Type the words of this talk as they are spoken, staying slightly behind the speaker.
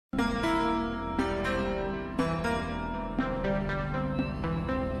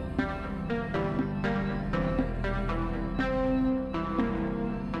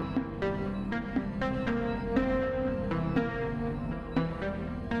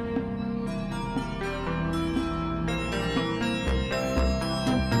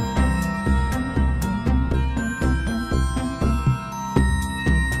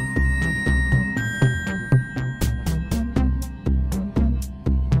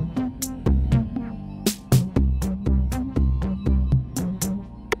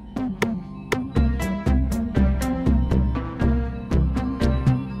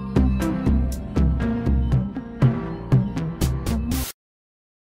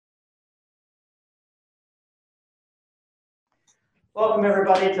Welcome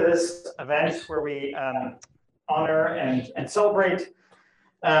everybody to this event where we honor and celebrate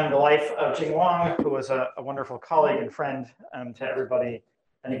the life of Jing Wang, who was a wonderful colleague and friend to everybody,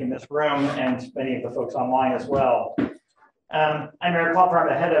 I think, in this room and many of the folks online as well. I'm Eric Popper. I'm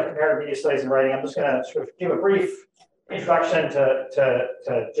the head of Comparative Media Studies and Writing. I'm just going to sort of give a brief introduction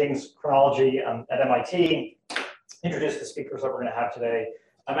to Jing's chronology at MIT, introduce the speakers that we're going to have today.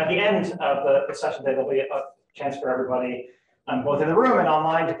 At the end of the session today, there'll be a chance for everybody, both in the room and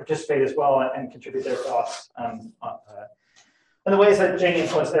online, to participate as well and contribute their thoughts and the ways that Jing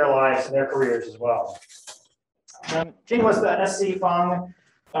influenced their lives and their careers as well. Jing was the SC Fong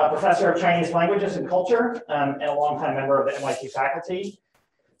Professor of Chinese Languages and Culture and a longtime member of the MIT faculty.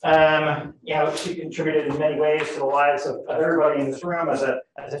 She contributed in many ways to the lives of everybody in this room as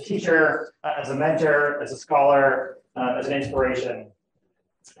a teacher, as a mentor, as a scholar, as an inspiration.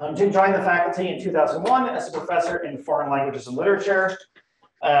 Jing joined the faculty in 2001 as a professor in foreign languages and literature.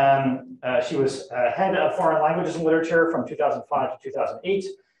 She was head of foreign languages and literature from 2005 to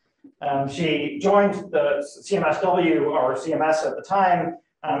 2008. She joined the CMSW, or CMS at the time,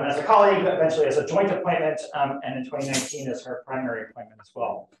 as a colleague, eventually as a joint appointment, and in 2019 as her primary appointment as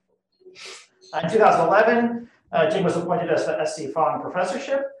well. In 2011, Jing was appointed as the SC Fong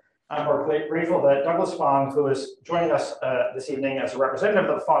Professorship. We're grateful that Douglas Fong, who is joining us this evening as a representative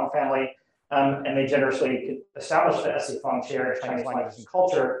of the Fong family, and they generously established the SC Fong Chair of Chinese Languages and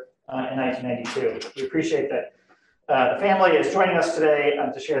Culture in 1992. We appreciate that the family is joining us today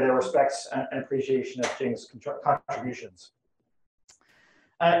to share their respects and appreciation of Jing's contributions.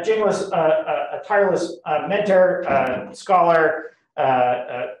 Jing was a tireless mentor, scholar,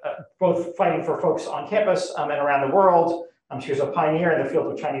 both fighting for folks on campus and around the world. She was a pioneer in the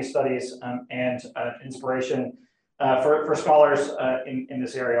field of Chinese studies and inspiration for scholars in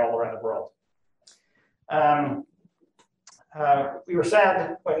this area all around the world. We were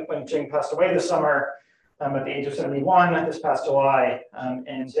sad when Jing passed away this summer at the age of 71 this past July.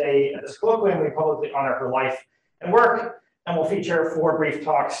 And today at this colloquium, we publicly honor her life and work, and we'll feature 4 brief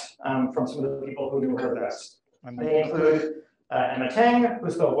talks from some of the people who knew her best. They include Teng,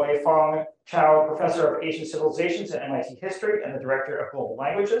 who's the Wei Fong Chao Professor of Asian Civilizations at MIT History and the Director of Global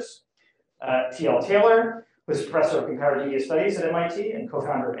Languages. T.L. Taylor, who's Professor of Comparative Media Studies at MIT and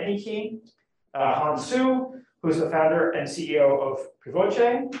co-founder of AnyKey. Han Su, who's the founder and CEO of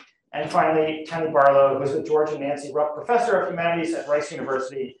Privoce. And finally, Tammy Barlow, who's the George and Nancy Rupp Professor of Humanities at Rice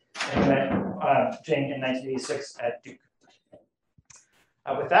University and met Jing in 1986 at Duke.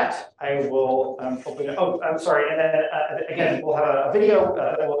 With that, I will open it. Oh, I'm sorry. And then again, we'll have a video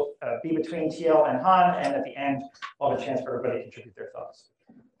that will be between TL and Han, and at the end, I'll have a chance for everybody to contribute their thoughts.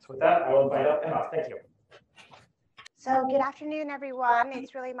 So with that, I will invite up Emma. Thank you. So good afternoon, everyone.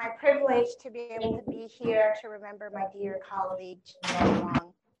 It's really my privilege to be able to be here to remember my dear colleague, Jing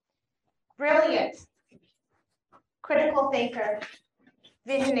Wang. Brilliant, critical thinker,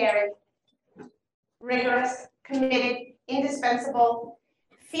 visionary, rigorous, committed, indispensable,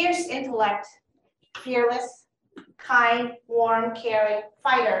 fierce intellect, fearless, kind, warm, caring,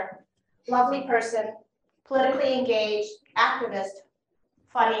 fighter, lovely person, politically engaged, activist,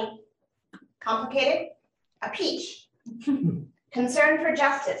 funny, complicated, a peach, concerned for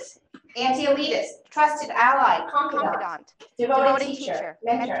justice, anti-elitist, trusted ally, confidant, devoted teacher,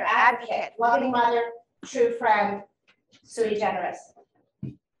 mentor, advocate, loving mother, true friend, sui generis.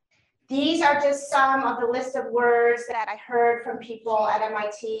 These are just some of the list of words that I heard from people at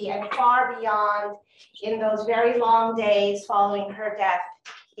MIT and far beyond in those very long days following her death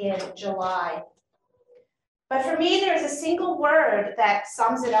in July. But for me, there's a single word that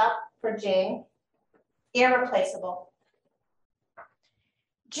sums it up for Jing: irreplaceable.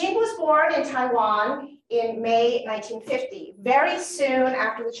 Jing was born in Taiwan in May 1950, very soon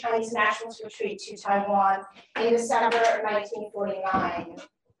after the Chinese nationalist retreat to Taiwan in December 1949.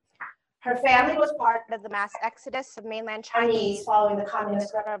 Her family was part of the mass exodus of mainland Chinese following the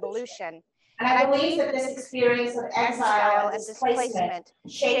Communist Revolution. And I believe that this experience of exile and displacement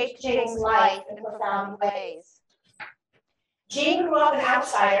shaped Jing's life in profound ways. Jing grew up an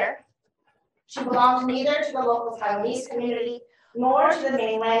outsider. She belonged neither to the local Taiwanese community nor to the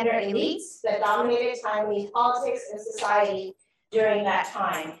mainlander elites that dominated Taiwanese politics and society during that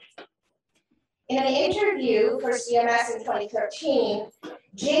time. In an interview for CMS in 2013,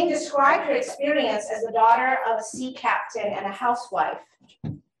 Jing described her experience as the daughter of a sea captain and a housewife.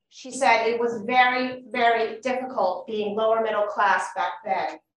 She said it was very, very difficult being lower middle class back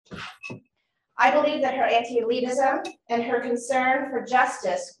then. I believe that her anti-elitism and her concern for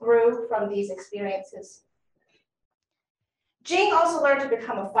justice grew from these experiences. Jing also learned to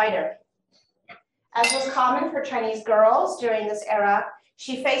become a fighter. As was common for Chinese girls during this era,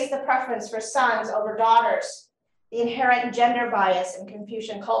 she faced the preference for sons over daughters, the inherent gender bias in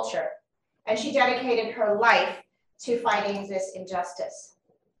Confucian culture, and she dedicated her life to fighting this injustice.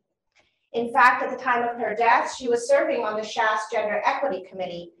 In fact, at the time of her death, she was serving on the SHAS Gender Equity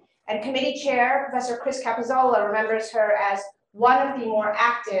Committee, and committee chair, Professor Chris Capizzola, remembers her as one of the more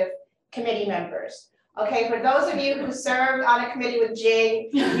active committee members. Okay, for those of you who served on a committee with Jing,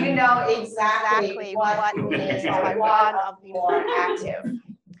 you know exactly what is one of the more active.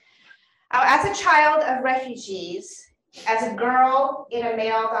 As a child of refugees, as a girl in a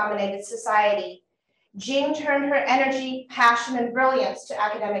male-dominated society, Jing turned her energy, passion, and brilliance to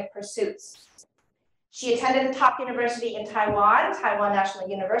academic pursuits. She attended the top university in Taiwan, Taiwan National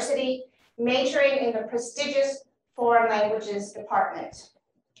University, majoring in the prestigious Foreign Languages department.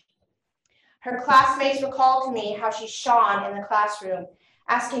 Her classmates recalled to me how she shone in the classroom,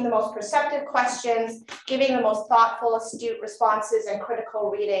 asking the most perceptive questions, giving the most thoughtful, astute responses, and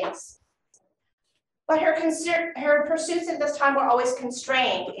critical readings. But her pursuits at this time were always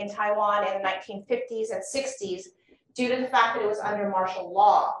constrained in Taiwan in the 1950s and 60s due to the fact that it was under martial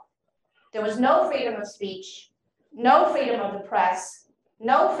law. There was no freedom of speech, no freedom of the press,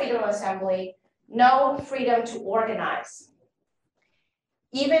 no freedom of assembly, no freedom to organize.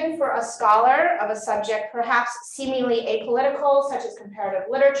 Even for a scholar of a subject perhaps seemingly apolitical, such as comparative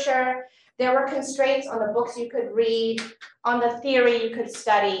literature, there were constraints on the books you could read, on the theory you could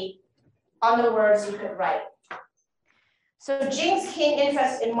study, on the words you could write. So Jing's keen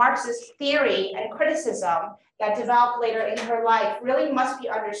interest in Marxist theory and criticism that developed later in her life really must be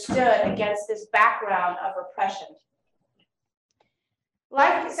understood against this background of repression.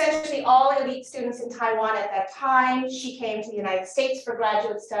 Like essentially all elite students in Taiwan at that time, she came to the United States for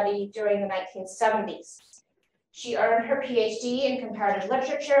graduate study during the 1970s. She earned her PhD in comparative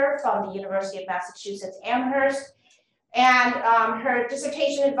literature from the University of Massachusetts Amherst, and her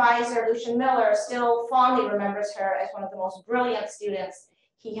dissertation advisor, Lucian Miller, still fondly remembers her as one of the most brilliant students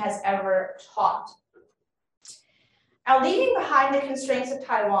he has ever taught. Now, leaving behind the constraints of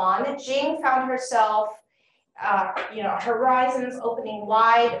Taiwan, Jing found herself horizons opening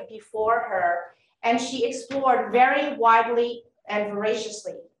wide before her, and she explored very widely and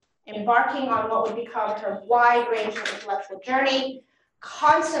voraciously, embarking on what would become her wide-ranging intellectual journey,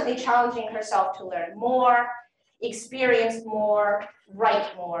 constantly challenging herself to learn more, experience more,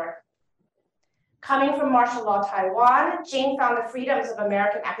 write more. Coming from martial law Taiwan, Jing found the freedoms of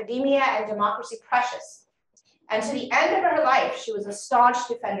American academia and democracy precious. And to the end of her life, she was a staunch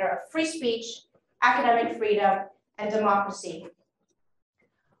defender of free speech, academic freedom, and democracy.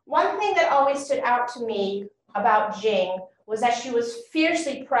 One thing that always stood out to me about Jing was that she was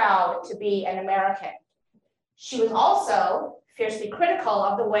fiercely proud to be an American. She was also fiercely critical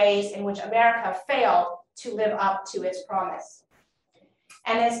of the ways in which America failed to live up to its promise.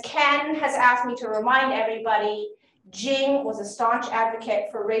 And as Ken has asked me to remind everybody, Jing was a staunch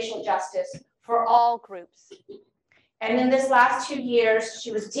advocate for racial justice for all groups. And in this last 2 years,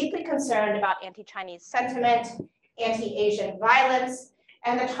 she was deeply concerned about anti-Chinese sentiment, anti-Asian violence,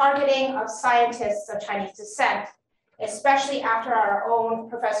 and the targeting of scientists of Chinese descent, especially after our own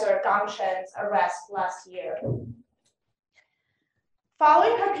Professor Gang Shen's arrest last year.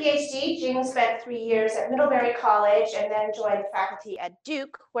 Following her PhD, Jing spent 3 years at Middlebury College and then joined faculty at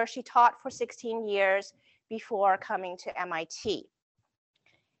Duke, where she taught for 16 years before coming to MIT.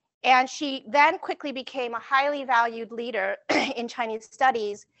 And she then quickly became a highly valued leader in Chinese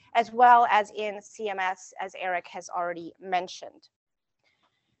studies, as well as in CMS, as Eric has already mentioned.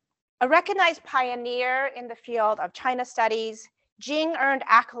 A recognized pioneer in the field of China studies, Jing earned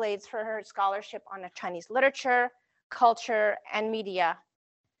accolades for her scholarship on Chinese literature, culture, and media.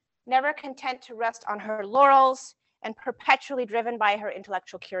 Never content to rest on her laurels and perpetually driven by her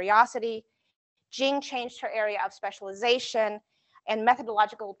intellectual curiosity, Jing changed her area of specialization and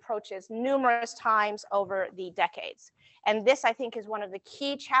methodological approaches numerous times over the decades. And this, I think, is one of the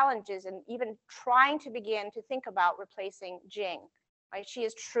key challenges in even trying to begin to think about replacing Jing. Right? She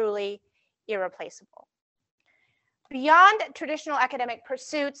is truly irreplaceable. Beyond traditional academic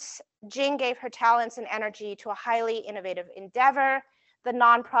pursuits, Jing gave her talents and energy to a highly innovative endeavor, the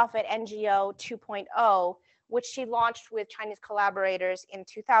nonprofit NGO 2.0, which she launched with Chinese collaborators in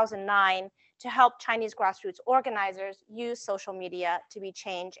 2009 to help Chinese grassroots organizers use social media to be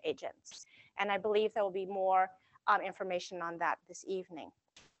change agents. And I believe there will be more information on that this evening.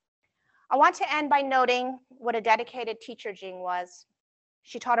 I want to end by noting what a dedicated teacher Jing was.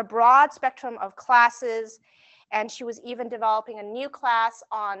 She taught a broad spectrum of classes, and she was even developing a new class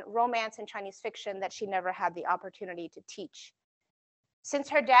on romance and Chinese fiction that she never had the opportunity to teach. Since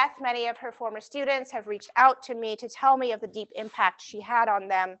her death, many of her former students have reached out to me to tell me of the deep impact she had on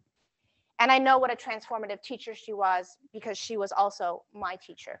them. And I know what a transformative teacher she was because she was also my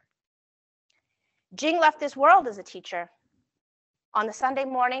teacher. Jing left this world as a teacher. On the Sunday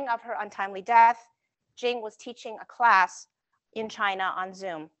morning of her untimely death, Jing was teaching a class in China on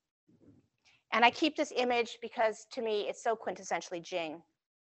Zoom. And I keep this image because to me, it's so quintessentially Jing,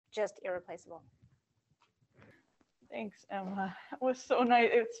 just irreplaceable. Thanks, Emma. It was so nice.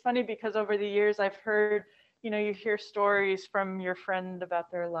 It's funny because over the years I've heard, you hear stories from your friend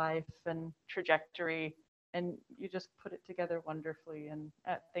about their life and trajectory, and you just put it together wonderfully. And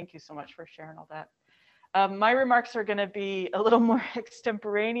thank you so much for sharing all that. My remarks are going to be a little more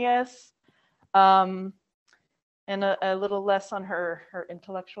extemporaneous and a little less on her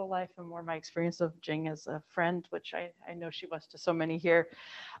intellectual life and more my experience of Jing as a friend, which I know she was to so many here.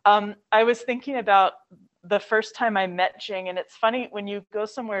 I was thinking about the first time I met Jing, and it's funny when you go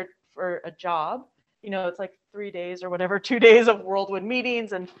somewhere for a job, it's like 3 days or whatever, 2 days of whirlwind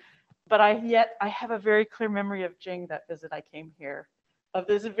meetings, but I have a very clear memory of Jing that visit I came here, of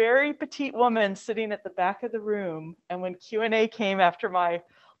this very petite woman sitting at the back of the room, and when Q&A came after my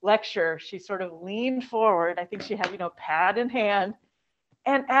lecture, she sort of leaned forward. I think she had, pad in hand,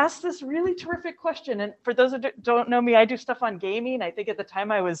 and asked this really terrific question. And for those who don't know me, I do stuff on gaming. I think at the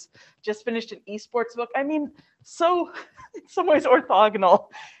time I was just finished an esports book. I mean, so in some ways orthogonal.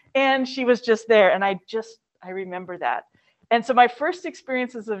 And she was just there, and I remember that. And so my first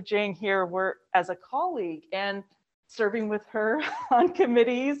experiences of Jing here were as a colleague and serving with her on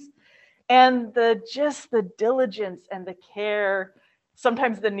committees, and the diligence and the care,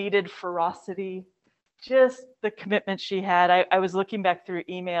 sometimes the needed ferocity, just the commitment she had. I was looking back through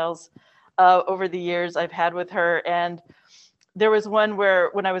emails over the years I've had with her, and there was one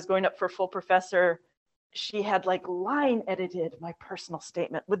where when I was going up for full professor, she had like line edited my personal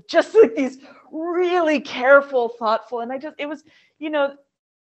statement with just like these really careful, thoughtful, and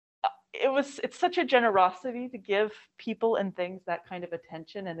it's such a generosity to give people and things that kind of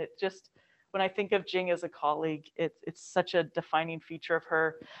attention. And it just, when I think of Jing as a colleague, it's such a defining feature of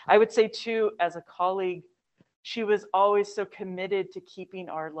her. I would say too, as a colleague, she was always so committed to keeping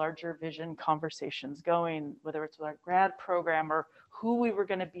our larger vision conversations going, whether it's with our grad program or who we were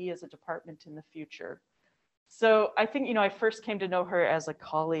going to be as a department in the future. So I think, I first came to know her as a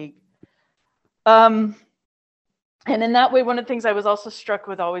colleague. And in that way, one of the things I was also struck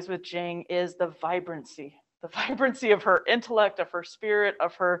with always with Jing is the vibrancy of her intellect, of her spirit,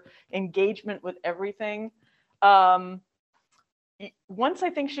 of her engagement with everything. Once I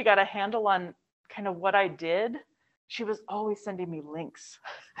think she got a handle on kind of what I did, she was always sending me links.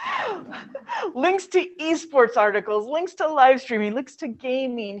 Links to esports articles, links to live streaming, links to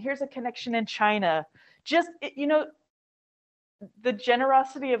gaming. Here's a connection in China. Just, the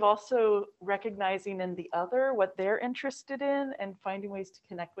generosity of also recognizing in the other what they're interested in and finding ways to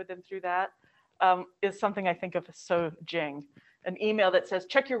connect with them through that is something I think of as so Jing. An email that says,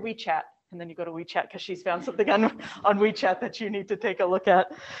 check your WeChat, and then you go to WeChat because she's found something on WeChat that you need to take a look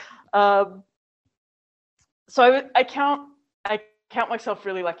at. So I count myself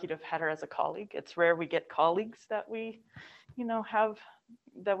really lucky to have had her as a colleague. It's rare we get colleagues that we,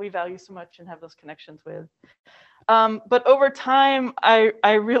 that we value so much and have those connections with. But over time,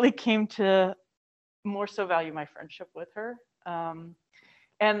 I really came to more so value my friendship with her.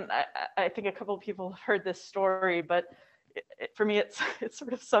 And I think a couple of people have heard this story, but for me, it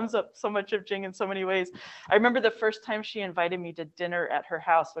sort of sums up so much of Jing in so many ways. I remember the first time she invited me to dinner at her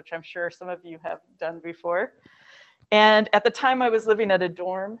house, which I'm sure some of you have done before. And at the time I was living at a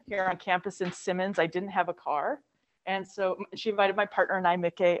dorm here on campus in Simmons. I didn't have a car. And so she invited my partner and I,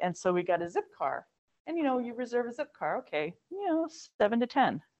 Mickey, and so we got a Zip car. And, you reserve a Zip car, okay, 7 to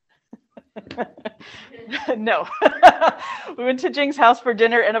 10. No. We went to Jing's house for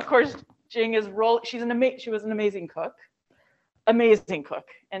dinner, and of course, Jing is she was an amazing cook. Amazing cook.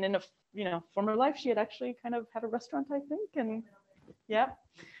 And in a former life, she had actually kind of had a restaurant, I think, and yeah.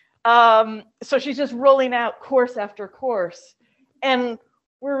 So she's just rolling out course after course. And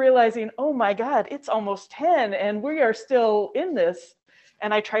we're realizing, oh my God, it's almost 10 and we are still in this.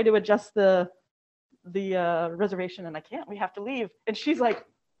 And I try to adjust the reservation and I can't, we have to leave. And she's like,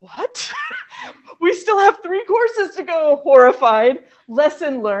 what? We still have 3 courses to go, horrified.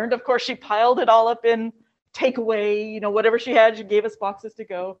 Lesson learned. Of course, she piled it all up in takeaway, whatever she had, she gave us boxes to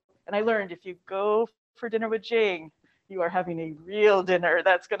go. And I learned if you go for dinner with Jing, you are having a real dinner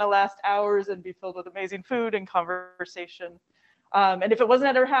that's going to last hours and be filled with amazing food and conversation. And if it wasn't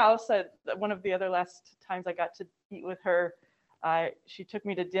at her house, one of the other last times I got to eat with her, she took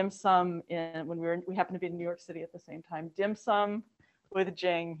me to dim sum when we happened to be in New York City at the same time. Dim sum, with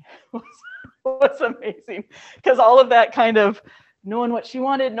Jing was amazing, because all of that kind of knowing what she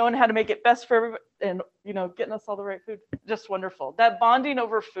wanted, knowing how to make it best for everybody, and getting us all the right food, just wonderful. That bonding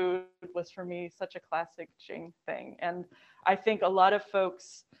over food was for me such a classic Jing thing. And I think a lot of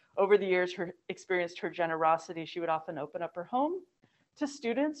folks over the years experienced her generosity. She would often open up her home to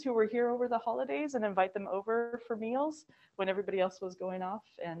students who were here over the holidays and invite them over for meals when everybody else was going off,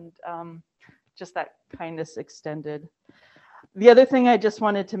 and just that kindness extended. The other thing I just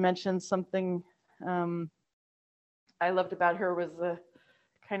wanted to mention, something I loved about her, was the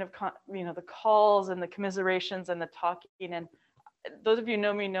kind of, the calls and the commiserations and the talking. And those of you who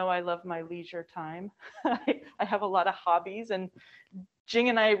know me know I love my leisure time. I have a lot of hobbies, and Jing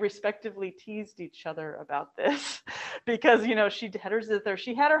and I respectively teased each other about this because, she had hers there.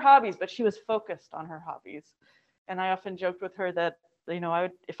 She had her hobbies, but she was focused on her hobbies. And I often joked with her that, I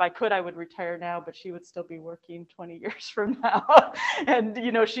would, if I could, I would retire now, but she would still be working 20 years from now. And,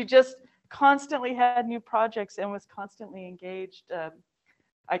 she just constantly had new projects and was constantly engaged.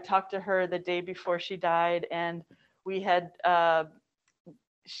 I talked to her the day before she died, and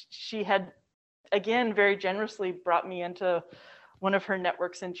she had, again, very generously brought me into one of her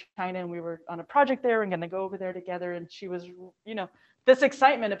networks in China, and we were on a project there and going to go over there together. And she was, this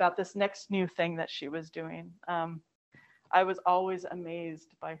excitement about this next new thing that she was doing. I was always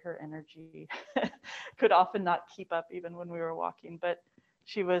amazed by her energy. Could often not keep up even when we were walking, but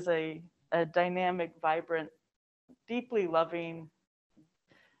she was a dynamic, vibrant, deeply loving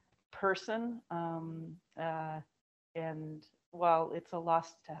person. And while it's a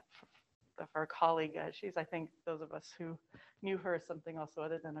loss of our colleague, she's, I think those of us who knew her as something also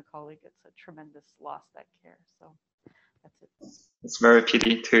other than a colleague, it's a tremendous loss, that care. So that's it. It's very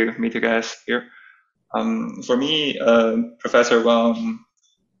pity to meet you guys here. For me, Professor Wang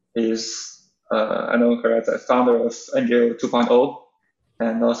is, I know her as a founder of NGO 2.0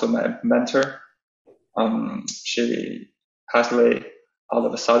 and also my mentor. She passed away all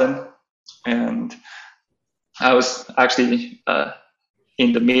of a sudden, and I was actually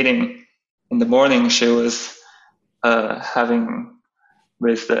in the meeting in the morning. She was having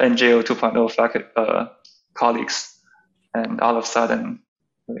with the NGO 2.0 colleagues, and all of a sudden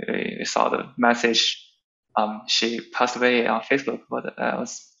we saw the message. She passed away on Facebook, but I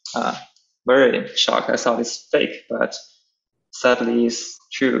was very shocked. I thought it's fake, but sadly it's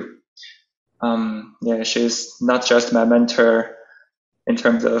true. Yeah, she's not just my mentor in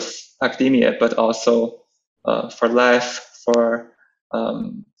terms of academia, but also for life, for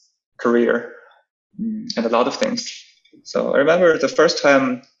career, and a lot of things. So I remember the first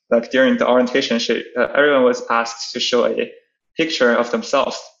time, like during the orientation, everyone was asked to show a picture of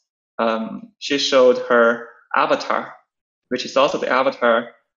themselves. She showed her avatar, which is also the avatar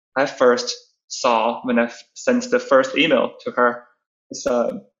I first saw when I sent the first email to her. It's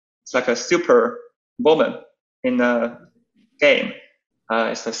like a super woman in a game.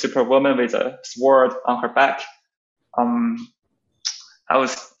 It's a super woman with a sword on her back. When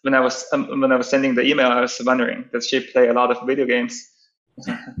I was sending the email, I was wondering, does she play a lot of video games?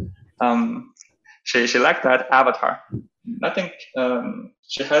 She liked that avatar. I think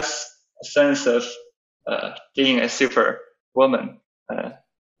she has a sense of being a super woman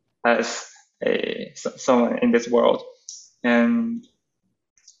as someone in this world, and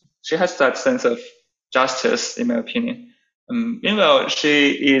she has that sense of justice, in my opinion. Meanwhile,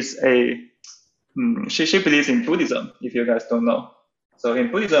 she is she believes in Buddhism, if you guys don't know. So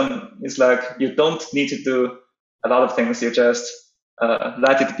in Buddhism, it's like you don't need to do a lot of things, you just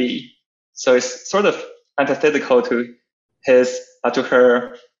let it be. So it's sort of antithetical to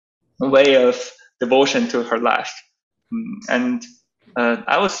her way of devotion to her life. And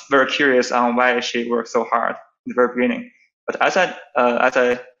I was very curious on why she worked so hard in the very beginning. But as I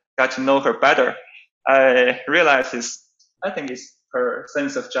got to know her better, I realized I think it's her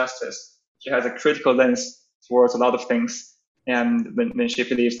sense of justice. She has a critical lens towards a lot of things, and when she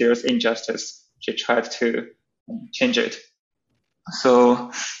believes there's injustice, she tries to change it. So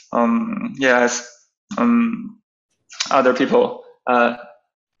as other people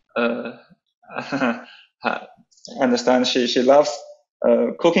understand, she loves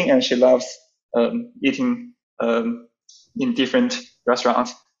cooking, and she loves eating in different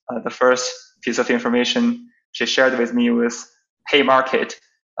restaurants. The first piece of information she shared with me was Haymarket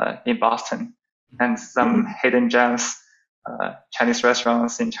in Boston, and some hidden gems, Chinese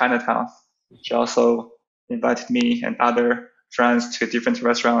restaurants in Chinatown. She also invited me and other friends to different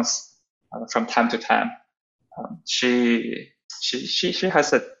restaurants from time to time. She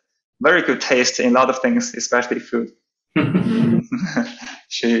has a very good taste in a lot of things, especially food.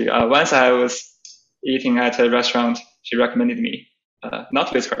 Once I was eating at a restaurant she recommended me.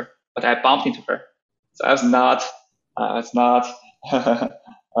 not with her, but I bumped into her. So I was not,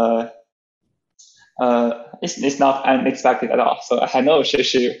 it's not unexpected at all. So I know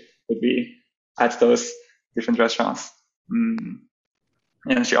she would be at those different restaurants.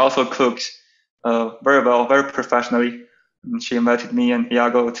 And she also cooked very well, very professionally. She invited me and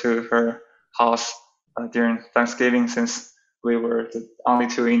Iago to her house during Thanksgiving, since we were the only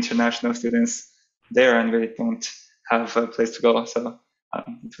two international students there and we don't have a place to go. So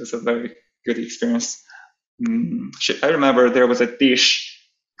it was a very good experience. I remember there was a dish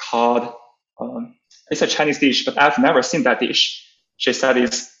called, it's a Chinese dish, but I've never seen that dish. She said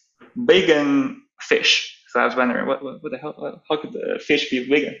it's vegan fish. So I was wondering, what the hell, how could the fish be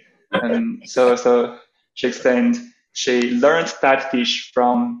vegan? And so she explained she learned that dish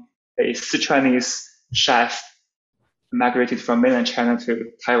from a Sichuanese chef migrated from mainland China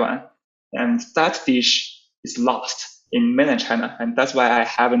to Taiwan. And that dish is lost in mainland China. And that's why I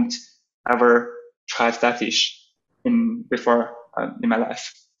haven't ever tried that dish before in my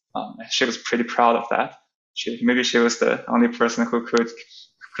life. She was pretty proud of that. Maybe she was the only person who could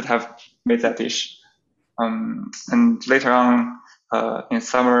have made that dish. And later on, in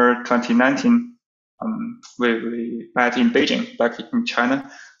summer 2019, we met in Beijing, back in China.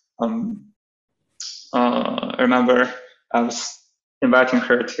 I remember I was inviting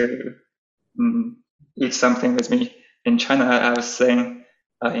her to eat something with me. In China, I was saying,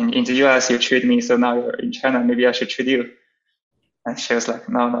 in the US, you treat me, so now you're in China, maybe I should treat you. And she was like,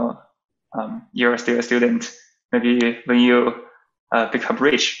 no, you're still a student. Maybe when you become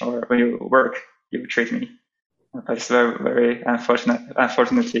rich or when you work, you treat me. But it's very, very unfortunate.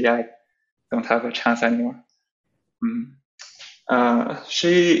 Unfortunately, I don't have a chance anymore.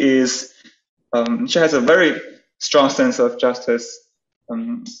 She has a very strong sense of justice.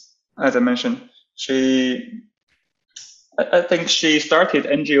 As I mentioned, I think she started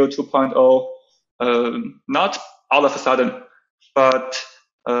NGO 2.0 not all of a sudden, but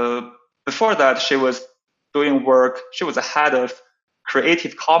before that she was doing work. She was the head of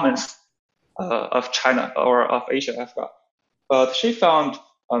Creative Commons of China or of Asia, I forgot. But she found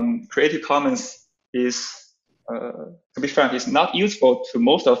Creative Commons is, to be frank, is not useful to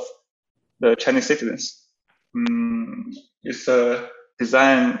most of the Chinese citizens. It's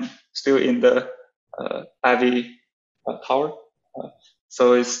designed still in the Ivy Tower,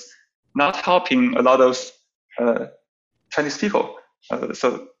 so it's not helping a lot of Chinese people.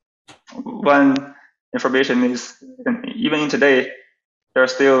 So one information is, even in today, there are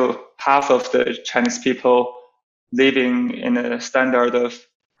still half of the Chinese people living in a standard of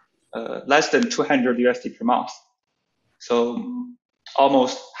less than 200 USD per month. So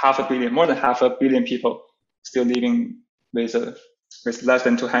almost more than half a billion people still living with less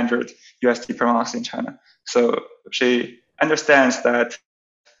than 200 USD per month in China. So she understands that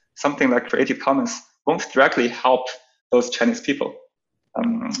something like Creative Commons won't directly help those Chinese people.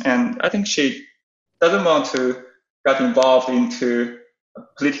 And I think she doesn't want to get involved into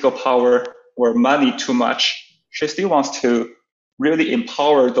political power or money too much. She still wants to really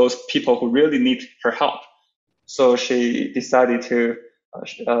empower those people who really need her help. So she decided to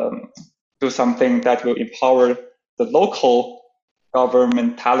do something that will empower the local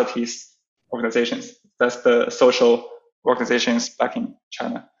governmentalities organizations. That's the social organizations back in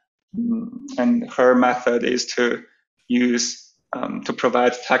China. And her method is to use, to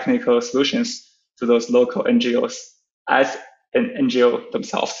provide technical solutions to those local NGOs as an NGO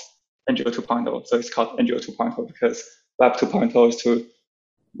themselves, NGO 2.0. So it's called NGO 2.0 because Web 2.0 is to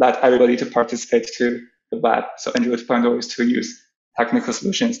let everybody to participate to the web. So NGO 2.0 is to use technical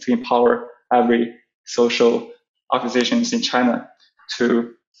solutions to empower every social organizations in China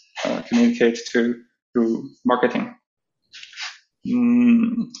to communicate to marketing.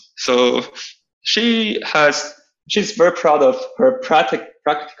 So she's very proud of her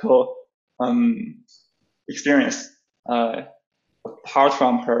practical experience apart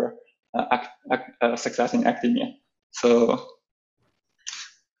from her success in academia. So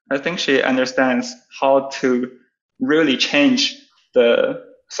I think she understands how to really change the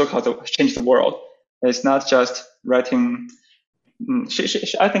world. It's not just writing.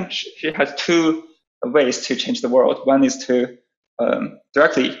 I think she has two ways to change the world. One is to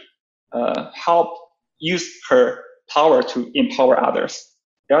directly help use her power to empower others.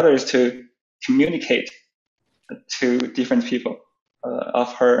 The other is to communicate to different people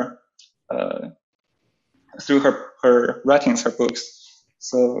of her through her writings, her books.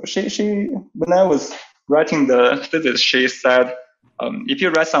 So she when I was writing the thesis, she said, if you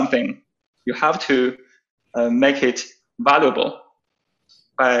write something, you have to make it valuable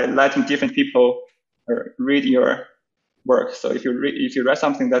by letting different people read your work. So if you write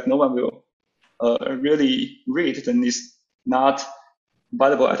something that no one will really read, then it's not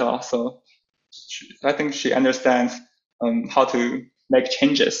valuable at all. So I think she understands how to make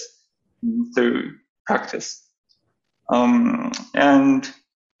changes through practice. And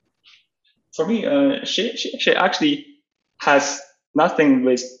for me, she actually has nothing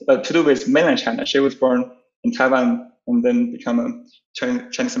to do with mainland China. She was born in Taiwan and then become a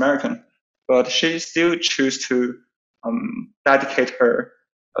Chinese American, but she still chose to dedicate her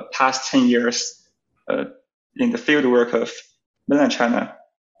past 10 years in the field work of mainland China.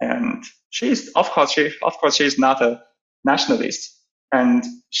 And she's not a nationalist, and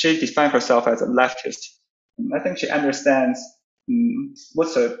she defined herself as a leftist. And I think she understands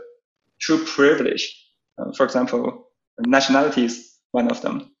what's a true privilege. For example, nationality is one of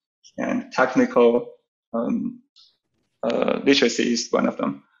them, and technical literacy is one of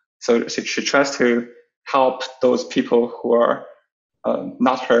them. So she tries to help those people who are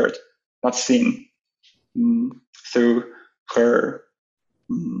not heard, not seen, through her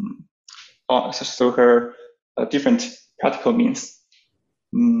different practical means.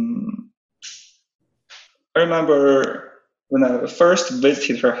 I remember when I first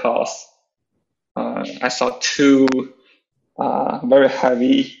visited her house, I saw two very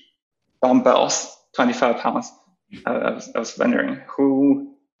heavy dumbbells, 25 pounds. I was wondering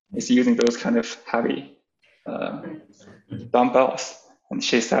who is using those kind of heavy dumbbells. And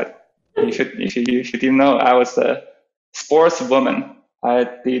she said, if you didn't know, I was a sportswoman. I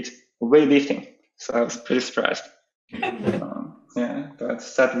did weightlifting, so I was pretty surprised. But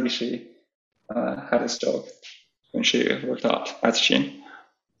sadly she had a stroke when she worked out at gym.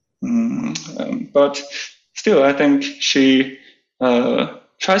 But still, I think she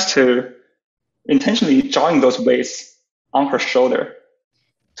tries to intentionally join those weights on her shoulder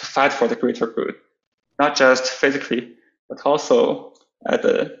to fight for the greater good, not just physically, but also at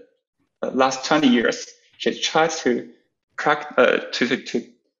the last 20 years, she tries to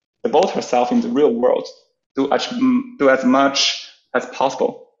devote herself in the real world, do as much as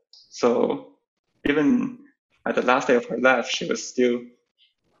possible. So even at the last day of her life, she was still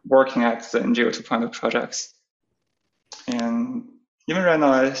working at the NGO 2.0 projects. And even right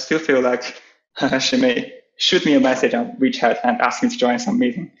now, I still feel like she may shoot me a message on WeChat and ask me to join some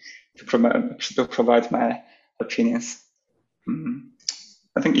meeting to provide my opinions.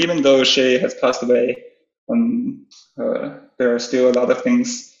 I think even though she has passed away, there are still a lot of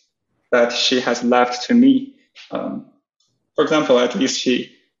things that she has left to me. For example, at least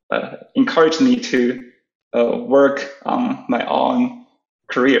she encouraged me to work on my own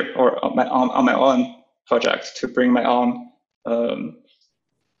career or on my own project, to bring my own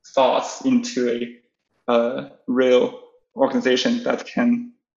thoughts into a real organization that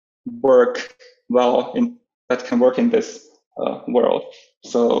can work well in this world.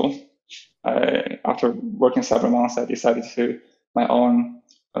 So after working several months, I decided to my own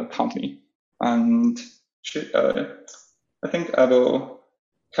company, and I think I will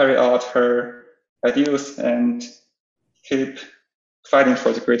carry out her ideals and keep fighting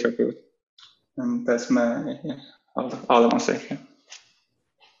for the greater good. And that's all I want to say here.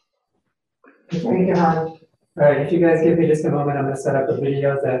 Thank you, Han. All right, if you guys give me just a moment, I'm going to set up the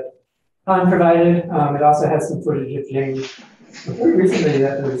video that Han provided. It also has some footage of Jing recently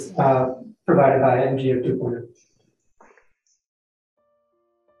that was provided by NGO 2.0.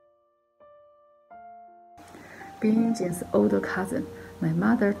 Being Jing's older cousin, my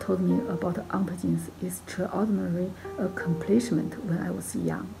mother told me about Aunt Jing's extraordinary accomplishment when I was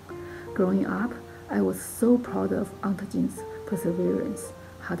young. Growing up, I was so proud of Aunt Jing's perseverance,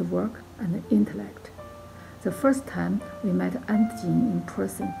 hard work, and intellect. The first time we met Aunt Jing in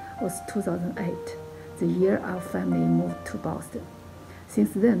person was 2008, the year our family moved to Boston.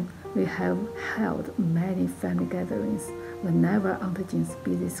 Since then, we have held many family gatherings whenever Aunt Jing's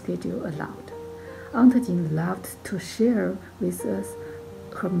busy schedule allowed. Aunt Jing loved to share with us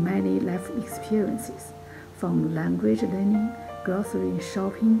her many life experiences, from language learning, grocery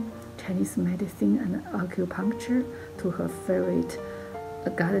shopping, Chinese medicine and acupuncture, to her favorite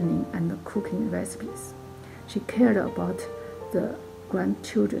gardening and cooking recipes. She cared about the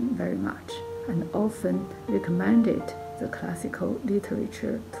grandchildren very much and often recommended the classical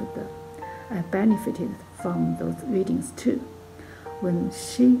literature to them. I benefited from those readings too. When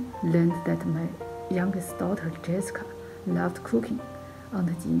she learned that my youngest daughter, Jessica, loved cooking,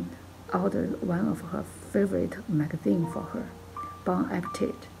 Aunt Jing ordered one of her favorite magazines for her, Bon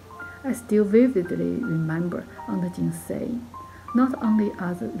Appetit. I still vividly remember Aunt Jing saying, "Not only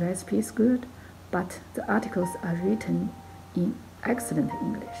are the recipes good, but the articles are written in excellent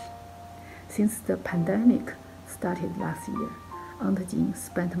English." Since the pandemic started last year. Aunt Jing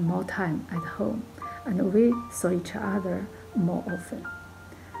spent more time at home, and we saw each other more often.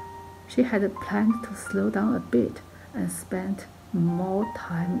 She had planned to slow down a bit and spend more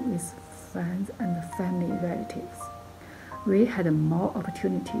time with friends and family relatives. We had more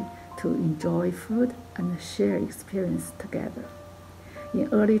opportunity to enjoy food and share experience together. In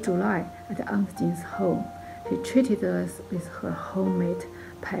early July, at Aunt Jing's home, she treated us with her homemade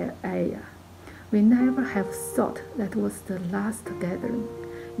paella. We never have thought that was the last gathering.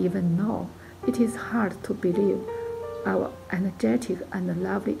 Even now, it is hard to believe our energetic and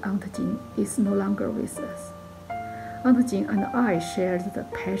lovely Aunt Jing is no longer with us. Aunt Jing and I shared the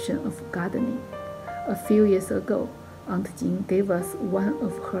passion of gardening. A few years ago, Aunt Jing gave us one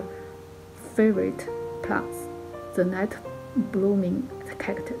of her favorite plants, the night-blooming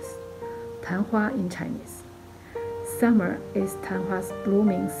cactus, Tanhua in Chinese. Summer is Tanhua's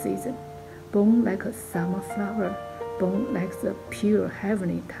blooming season. Born like a summer flower, born like the pure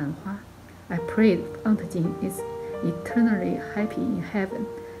heavenly Tanhua. I prayed Aunt Jing is eternally happy in heaven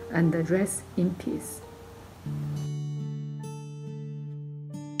and rests in peace.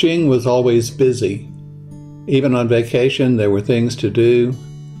 Jing was always busy. Even on vacation, there were things to do,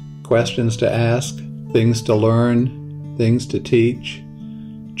 questions to ask, things to learn, things to teach.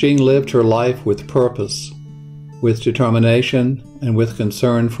 Jing lived her life with purpose, with determination, and with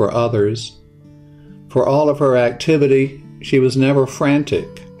concern for others. For all of her activity, she was never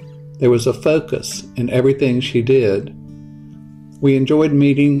frantic. There was a focus in everything she did. We enjoyed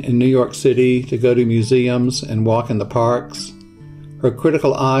meeting in New York City to go to museums and walk in the parks. Her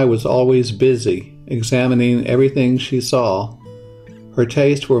critical eye was always busy, examining everything she saw. Her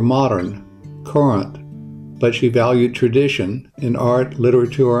tastes were modern, current, but she valued tradition in art,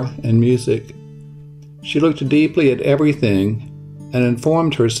 literature, and music. She looked deeply at everything and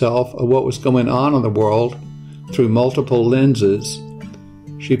informed herself of what was going on in the world through multiple lenses.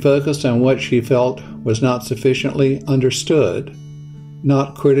 She focused on what she felt was not sufficiently understood,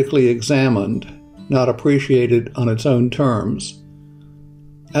 not critically examined, not appreciated on its own terms.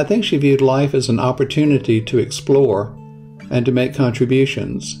 I think she viewed life as an opportunity to explore and to make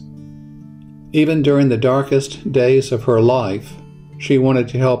contributions. Even during the darkest days of her life, she wanted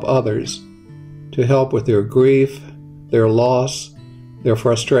to help others, to help with their grief, their loss, their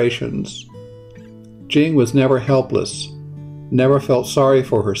frustrations. Jing was never helpless, never felt sorry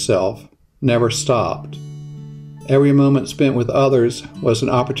for herself, never stopped. Every moment spent with others was an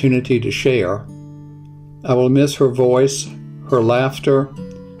opportunity to share. I will miss her voice, her laughter,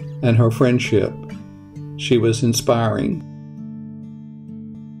 and her friendship. She was inspiring.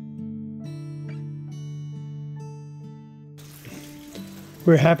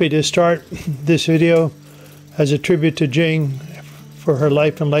 We're happy to start this video as a tribute to Jing for her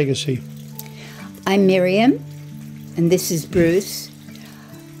life and legacy. I'm Miriam, and this is Bruce.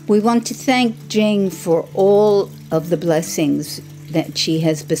 We want to thank Jing for all of the blessings that she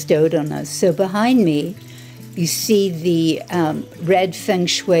has bestowed on us. So behind me, you see the red feng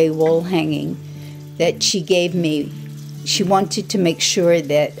shui wall hanging that she gave me. She wanted to make sure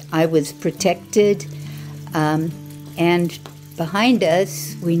that I was protected. And behind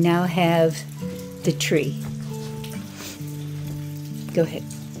us, we now have the tree. Go ahead.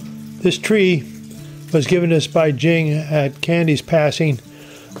 This tree was given us by Jing at Candy's passing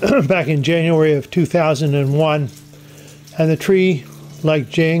back in January of 2001. And the tree, like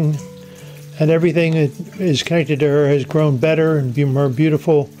Jing, and everything that is connected to her has grown better and be more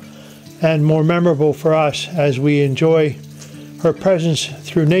beautiful and more memorable for us as we enjoy her presence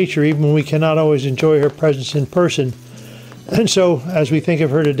through nature, even when we cannot always enjoy her presence in person. And so, as we think of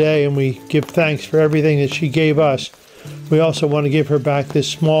her today and we give thanks for everything that she gave us, we also want to give her back this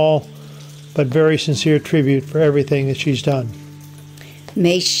small but very sincere tribute for everything that she's done.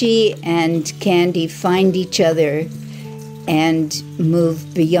 May she and Candy find each other and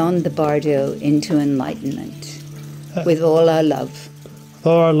move beyond the bardo into enlightenment with all our love. With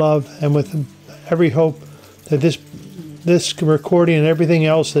all our love and with every hope that this recording and everything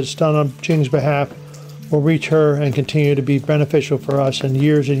else that's done on Jing's behalf will reach her and continue to be beneficial for us in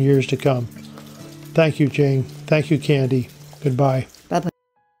years and years to come. Thank you, Jing. Thank you, Candy. Goodbye. Bye-bye.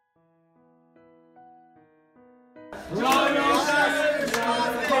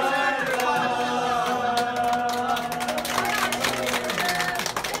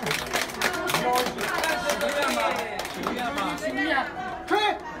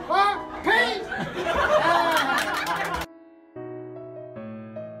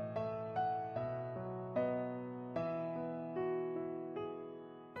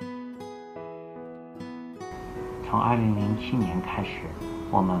从2007年开始，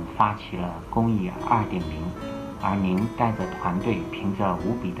我们发起了公益2.0而您带着团队，凭着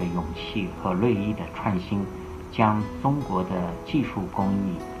无比的勇气和锐意的创新，将中国的技术工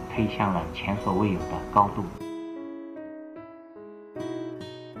艺推向了前所未有的高度。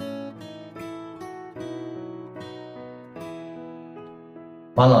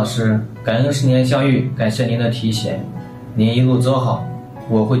王老师，感恩10年相遇，感谢您的提携，您一路走好，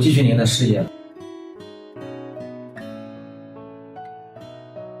我会继续您的事业。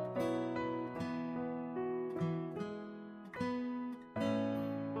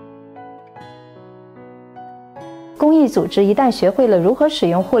公益组织一旦学会了如何使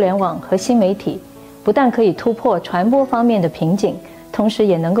用互联网和新媒体，不但可以突破传播方面的瓶颈，同时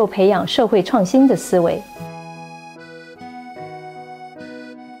也能够培养社会创新的思维。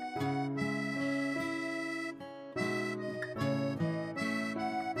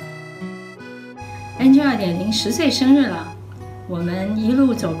NG 2.0 10岁生日了，我们一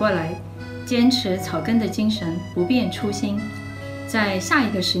路走过来，坚持草根的精神，不变初心。在下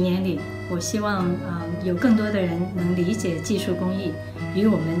一个10年里，我希望有更多的人能理解技术工艺，与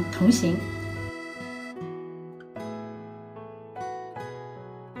我们同行。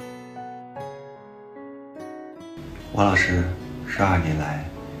王老师，12年来，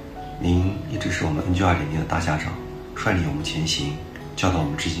您一直是我们 NG 2.0的大家长，率领我们前行，教导我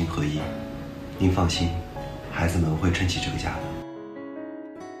们知行合一。您放心，孩子们会撑起这个家的。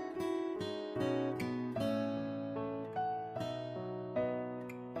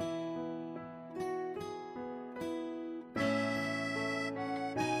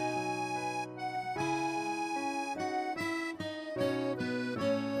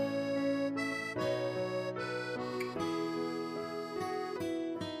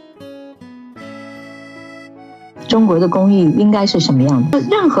中国的公益应该是什么样的？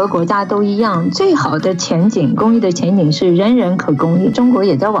任何国家都一样，最好的前景，公益的前景是人人可公益。中国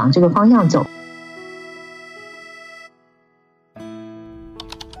也在往这个方向走。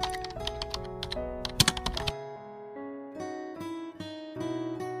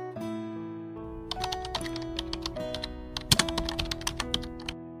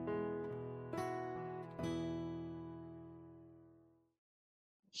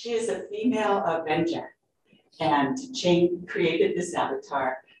She is a female Avenger. And Jing created this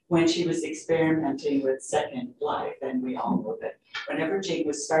avatar when she was experimenting with Second Life, and we all know that whenever Jing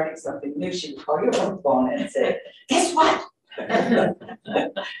was starting something new, she would call you on the phone and say, "Guess what?"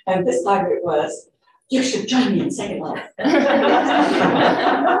 And this time it was, "You should join me in Second Life."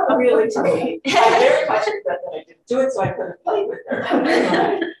 Really, to me, I very much regret that I didn't do it, so I could have played with her.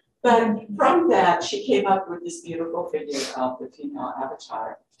 But from that, she came up with this beautiful figure of the female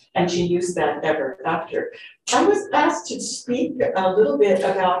avatar. And she used that ever after. I was asked to speak a little bit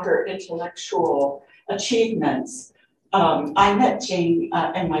about her intellectual achievements. I met Jing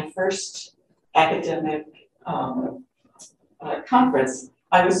in my first academic conference.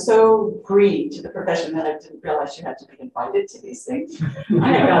 I was so green to the profession that I didn't realize you had to be invited to these things.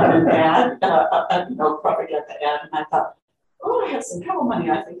 I got an ad, propaganda ad, and I thought, oh, I have some travel money.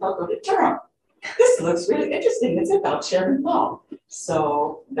 I think I'll go to Durham. This looks really interesting. It's about Chairman Fong.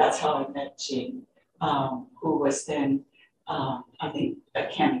 So that's how I met Jing, who was then, I think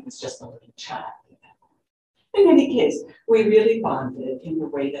Candy was just a little child. In any case, we really bonded in the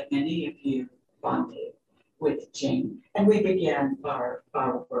way that many of you bonded with Jing, and we began our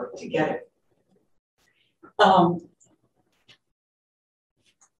work together.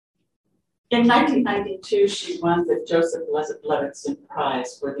 In 1992, she won the Joseph Levinson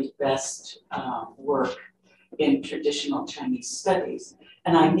Prize for the best work in traditional Chinese studies.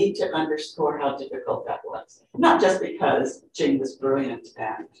 And I need to underscore how difficult that was. Not just because Jing was brilliant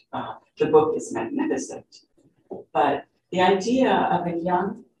and the book is magnificent, but the idea of a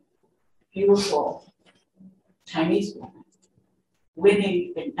young, beautiful Chinese woman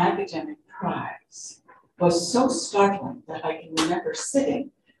winning an academic prize was so startling that I can remember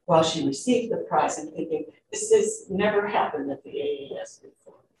sitting while she received the prize and thinking, this has never happened at the AAS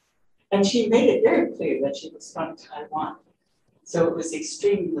before. And she made it very clear that she was from Taiwan. So it was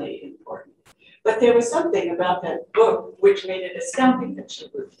extremely important. But there was something about that book which made it astounding that she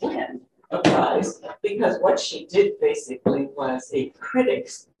would win a prize, because what she did basically was a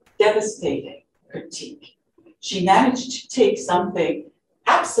critic's devastating critique. She managed to take something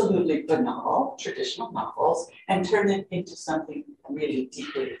absolutely banal, traditional novels, and turn it into something really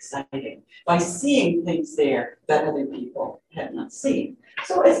deeply exciting by seeing things there that other people had not seen.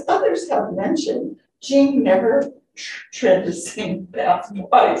 So as others have mentioned, Jing never tread the same path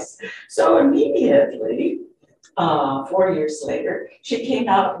twice. So immediately, 4 years later, she came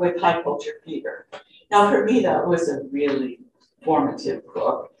out with High Culture Fever. Now for me, that was a really formative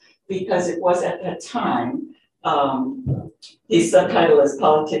book, because it was at that time The subtitle is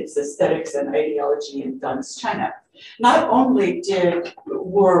Politics, Aesthetics, and Ideology in Duns China. Not only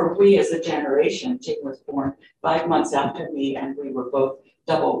were we as a generation, Jing was born 5 months after me, and we were both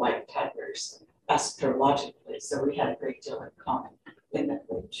double white tigers astrologically, so we had a great deal in common in that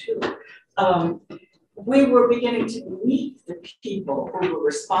way too. We were beginning to meet the people who were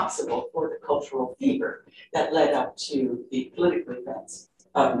responsible for the cultural fever that led up to the political events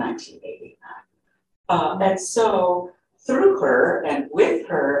of 1989. And so through her and with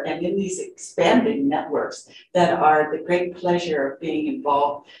her and in these expanding networks that are the great pleasure of being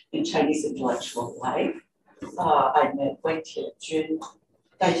involved in Chinese intellectual life, I met Wei Tianjun,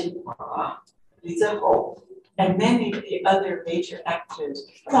 Dai Jinhua, Li Zehou, and many of the other major actors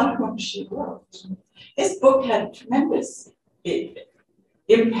about whom she wrote. This book had a tremendous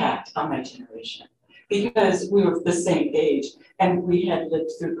impact on my generation because we were the same age and we had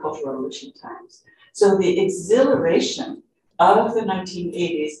lived through Cultural Revolution times. So the exhilaration of the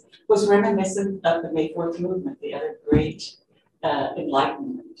 1980s was reminiscent of the May 4th movement, the other great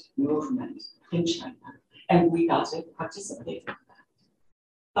Enlightenment movement in China. And we got to participate in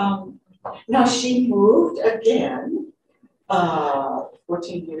that. Now she moved again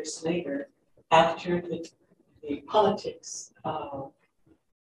 14 years later after the politics of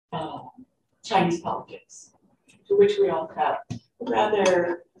Chinese politics, to which we all have a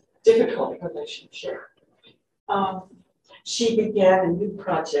rather difficult relationship. She began a new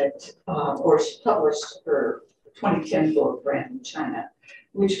project, or she published her 2010 book, Brand in China,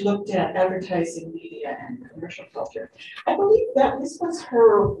 which looked at advertising, media, and commercial culture. I believe that this was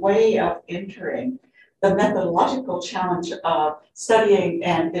her way of entering the methodological challenge of studying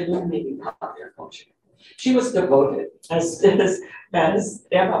and illuminating popular culture. She was devoted, as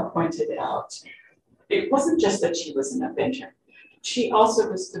Emma pointed out. It wasn't just that she was an inventor. She also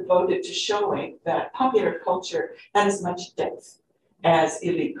was devoted to showing that popular culture had as much depth as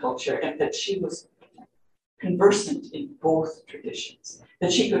elite culture and that she was conversant in both traditions,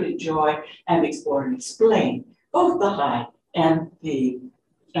 that she could enjoy and explore and explain both the high and the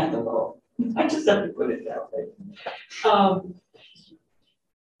low. I just have to put it that way.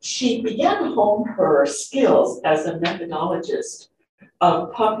 She began to hone her skills as a methodologist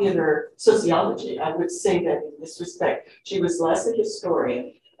of popular sociology. I would say that in this respect, she was less a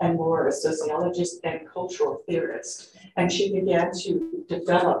historian and more a sociologist and cultural theorist. And she began to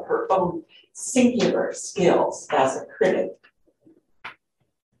develop her own singular skills as a critic.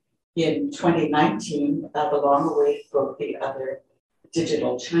 In 2019, the long-awaited book, The Other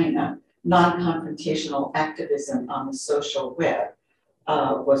Digital China, Non-Confrontational Activism on the Social Web,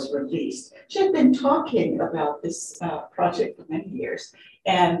 was released. She had been talking about this project for many years.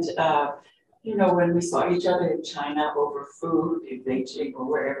 And, you know, when we saw each other in China over food, in Beijing or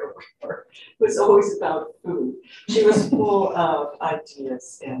wherever we were, it was always about food. She was full of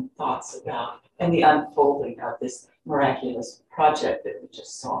ideas and thoughts about and the unfolding of this miraculous project that we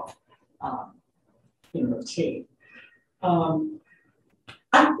just saw in the team.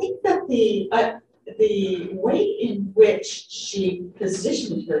 I think that the way in which she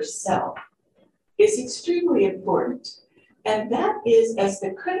positioned herself is extremely important. And that is as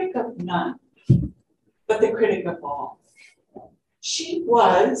the critic of none, but the critic of all. She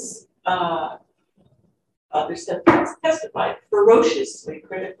was, others have testified, ferociously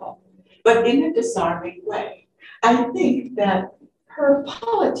critical, but in a disarming way. I think that her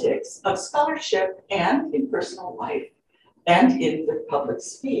politics of scholarship and in personal life and in the public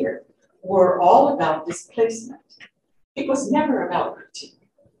sphere were all about displacement. It was never about critique.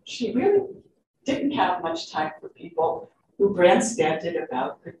 She really didn't have much time for people who grandstanded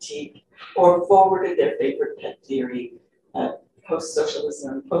about critique or forwarded their favorite pet theory,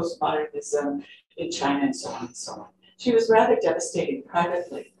 post-socialism, postmodernism in China, and so on and so on. She was rather devastating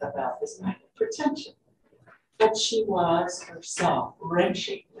privately about this kind of pretension. But she was herself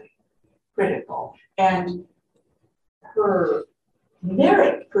wrenchingly critical, and her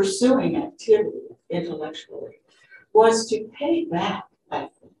merit pursuing activity intellectually was to pay back, I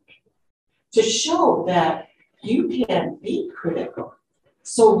think, to show that you can be critical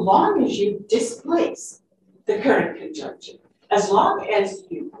so long as you displace the current conjuncture, as long as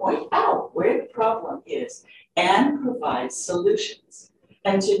you point out where the problem is and provide solutions.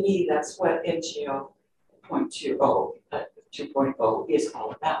 And to me, that's what NGO 2.0 is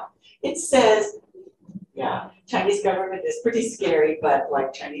all about. It says, yeah, Chinese government is pretty scary, but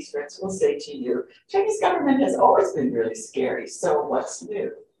like Chinese friends will say to you, Chinese government has always been really scary, so what's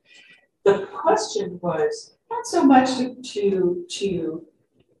new? The question was not so much to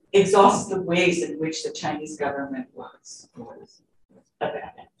exhaust the ways in which the Chinese government was a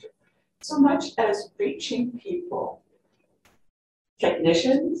bad actor, so much as reaching people,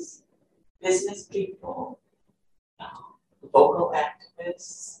 technicians, business people, local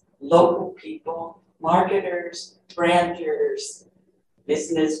activists, local people, marketers, branders,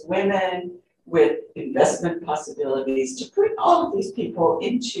 business women with investment possibilities, to put all of these people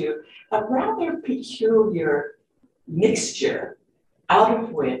into a rather peculiar mixture out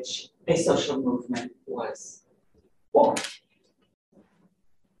of which a social movement was born.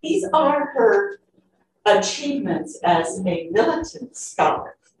 These are her achievements as a militant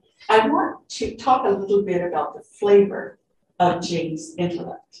scholar. I want to talk a little bit about the flavor of Jing's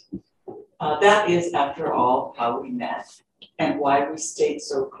intellect. That is, after all, how we met and why we stayed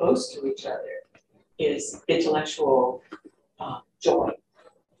so close to each other, is intellectual joy.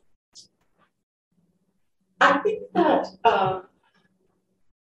 I think that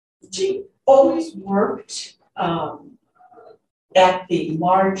Jing always worked at the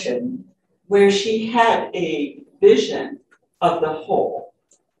margin where she had a vision of the whole.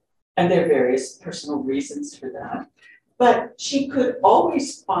 And there are various personal reasons for that. But she could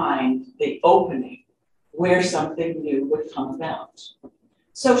always find the opening where something new would come about.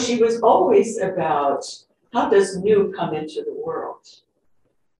 So she was always about, how does new come into the world?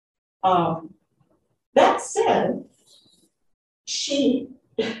 That said, she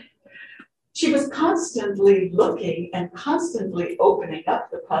was constantly looking and constantly opening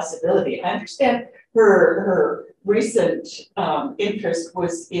up the possibility. I understand her recent interest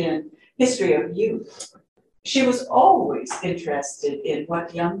was in history of youth. She was always interested in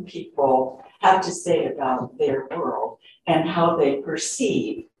what young people have to say about their world and how they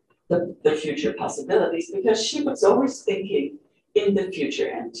perceive the future possibilities, because she was always thinking in the future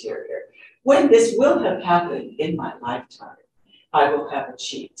anterior. When this will have happened in my lifetime, I will have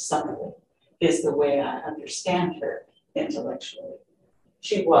achieved something, is the way I understand her intellectually.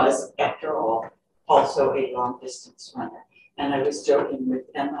 She was, after all, also a long distance runner. And I was joking with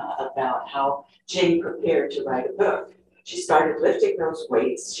Emma about how Jing prepared to write a book. She started lifting those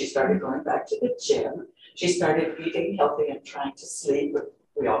weights. She started going back to the gym. She started eating healthy and trying to sleep.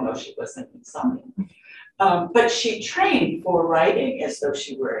 We all know she wasn't insomnia. But she trained for writing as though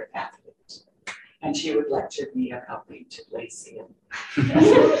she were an athlete. And she would lecture me about being too lazy and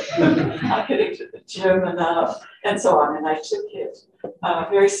not getting to the gym enough and so on. And I took it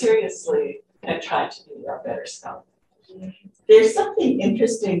very seriously and tried to be a better scholar. There's something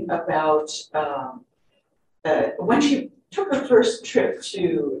interesting about when she took her first trip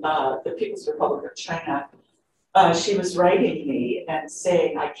to the People's Republic of China, she was writing me and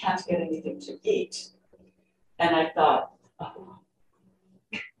saying, I can't get anything to eat. And I thought,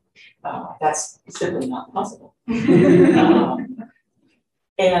 oh, that's simply not possible.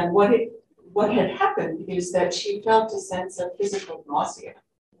 And what had happened is that she felt a sense of physical nausea.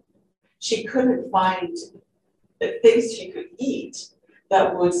 She couldn't find the things she could eat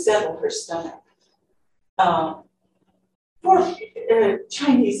that would settle her stomach. For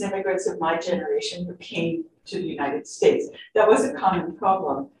Chinese immigrants of my generation who came to the United States, that was a common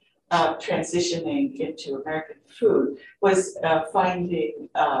problem. Transitioning into American food was finding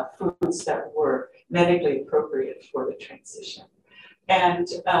foods that were medically appropriate for the transition. And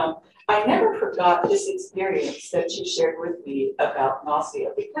I never forgot this experience that she shared with me about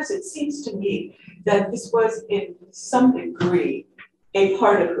nausea, because it seems to me that this was in some degree a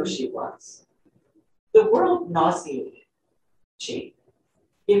part of who she was. The world nauseated Jing.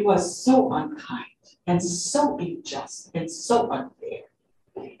 It was so unkind and so unjust and so unfair.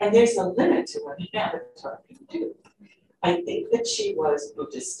 And there's a limit to what an avatar can do. I think that she was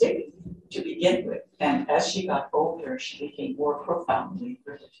Buddhistic to begin with, and as she got older, she became more profoundly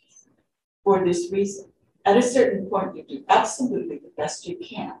religious. For this reason, at a certain point, you do absolutely the best you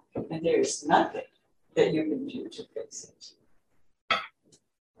can, and there is nothing that you can do to fix it.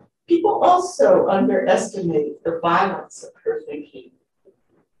 People also underestimate the violence of her thinking.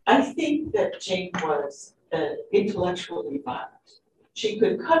 I think that Jing was intellectually violent. She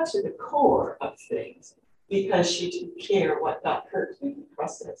could cut to the core of things because she didn't care what got hurt in the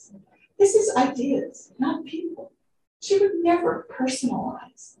process. This is ideas, not people. She would never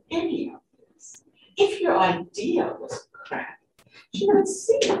personalize any of this. If your idea was crap, she would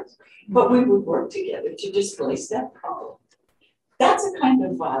see it, but we would work together to displace that problem. That's a kind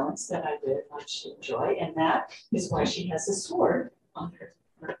of violence that I very much enjoy, and that is why she has a sword on her.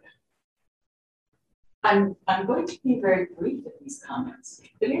 I'm going to be very brief in these comments,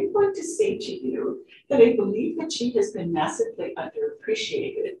 but I'm going to say to you that I believe that she has been massively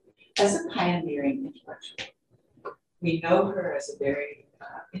underappreciated as a pioneering intellectual. We know her as a very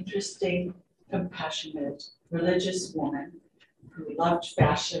interesting, compassionate, religious woman who loved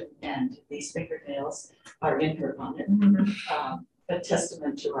fashion, and these fingernails are in her bonnet. A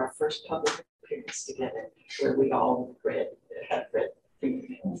testament to our first public appearance together, where we all had red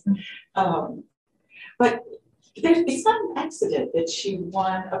fingernails. But it's not an accident that she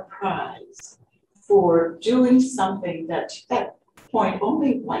won a prize for doing something that to that point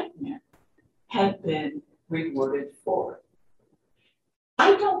only white men had been rewarded for.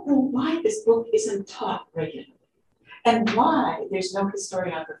 I don't know why this book isn't taught regularly, and why there's no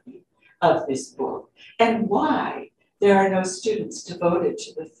historiography of this book, and why there are no students devoted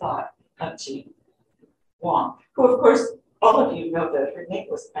to the thought of Jing Wang, who, of course, all of you know that her name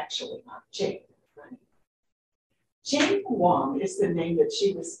was actually not Jing. Right? Jing Wang is the name that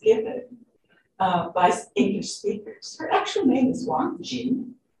she was given by English speakers. Her actual name is Wang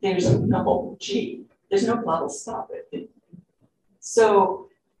Jing. There's no G. There's no glottal stop it. So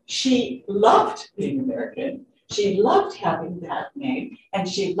she loved being American. She loved having that name, and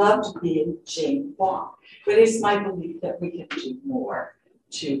she loved being Jing Wang. But it's my belief that we can do more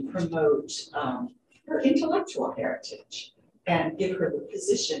to promote her intellectual heritage and give her the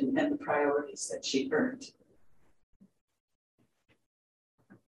position and the priorities that she earned.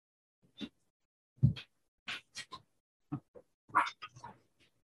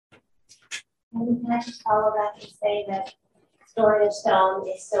 And can I just follow that and say that Story of Stone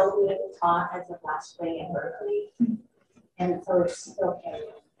is still being taught as of last spring at Berkeley, and so it's still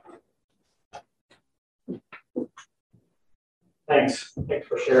carrying. Thanks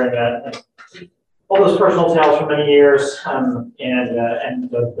for sharing that. All those personal tales for many years, and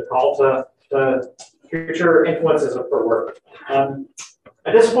the call to future influences of her work.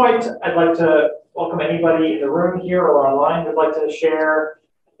 At this point, I'd like to welcome anybody in the room here or online who'd like to share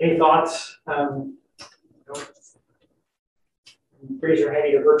any thoughts. Raise your hand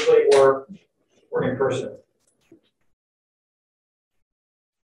either virtually or in person.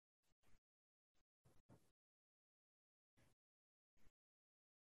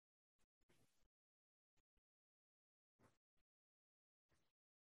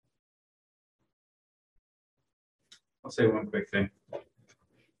 I'll say one quick thing.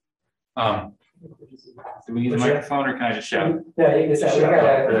 Do we need a microphone, or can I just shout? Yeah, you can shout. We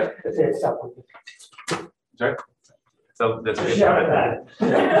gotta Sorry? So that's okay. Shout at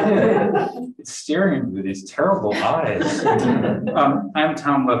that. It's staring at me with these terrible eyes. I'm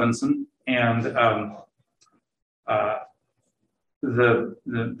Tom Levinson, and the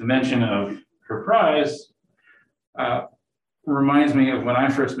mention of her prize reminds me of when I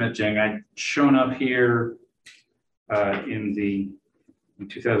first met Jing. I'd shown up here in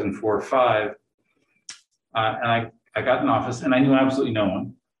 2004-05, and I got in office, and I knew absolutely no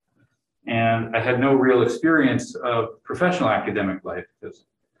one. And I had no real experience of professional academic life, because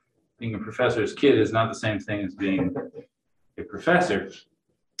being a professor's kid is not the same thing as being a professor.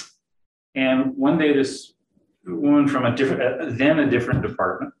 And one day, this woman from a different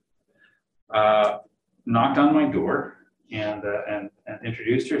department knocked on my door and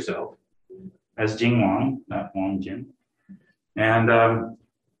introduced herself as Jing Wang, not Wang Jin, and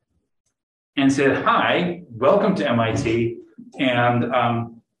said, "Hi, welcome to MIT, and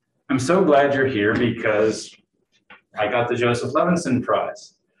I'm so glad you're here because I got the Joseph Levinson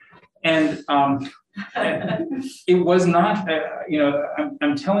Prize." And it was not,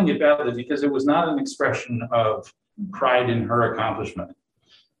 I'm telling you about it because it was not an expression of pride in her accomplishment.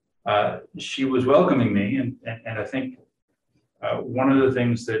 She was welcoming me, and I think one of the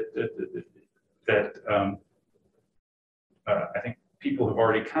things that I think people have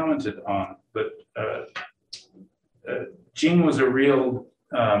already commented on, but Jing was a real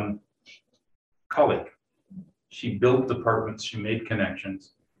colleague. She built departments, she made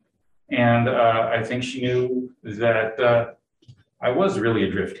connections. And I think she knew that I was really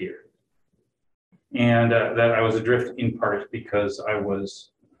adrift here. And that I was adrift in part because I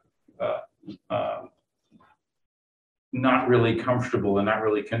was not really comfortable and not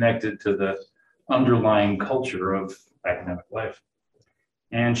really connected to the underlying culture of academic life.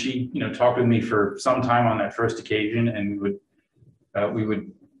 And she, talked with me for some time on that first occasion, and we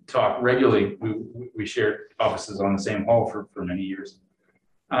would talk regularly. We shared offices on the same hall for many years.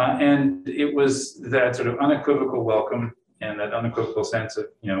 And it was that sort of unequivocal welcome and that unequivocal sense of,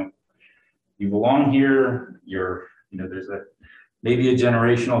 you belong here, there's maybe a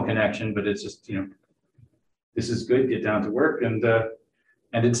generational connection, but it's just, this is good, get down to work. And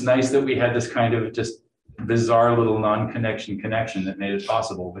it's nice that we had this kind of just bizarre little non-connection connection that made it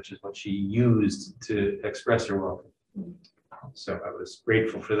possible, which is what she used to express her welcome. So I was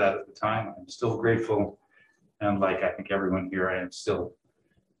grateful for that at the time. I'm still grateful. And like I think everyone here, I am still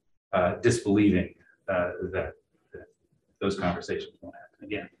disbelieving that those conversations won't happen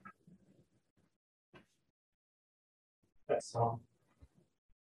again. That's all.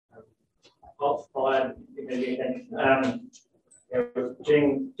 I'll add maybe again. You know,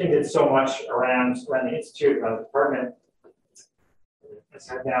 Jing did so much around the institute, around the department.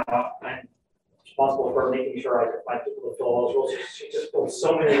 So now I'm responsible for making sure I can find people to fill those roles. She just filled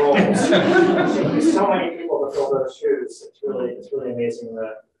so many roles. She used so many people to fill those shoes. It's really amazing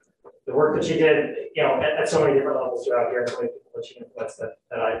the work that she did, you know, at so many different levels throughout here, and so many people that she influenced that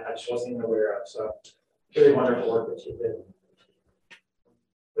I just wasn't even aware of. So really wonderful work that she did.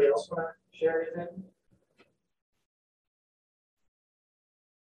 Anybody else want to share anything?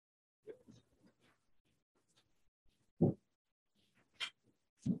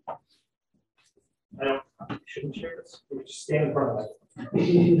 I shouldn't share this. We just stand in front of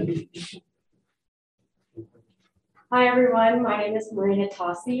it. Hi everyone, my name is Marina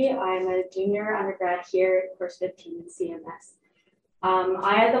Tossi. I'm a junior undergrad here at course 15 in CMS.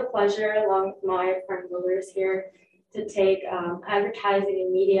 I had the pleasure, along with my friend Willers here, to take advertising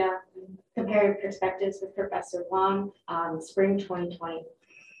and media comparative perspectives with Professor Wang spring 2020.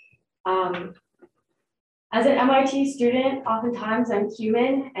 As an MIT student, oftentimes I'm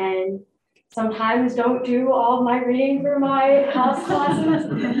human and sometimes don't do all of my reading for my house classes,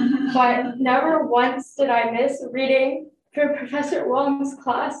 but never once did I miss reading for Professor Wang's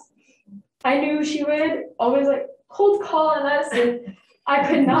class. I knew she would always like cold call on us, and I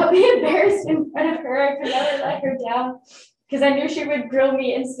could not be embarrassed in front of her. I could never let her down because I knew she would grill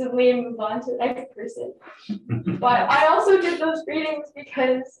me instantly and move on to the next person. But I also did those readings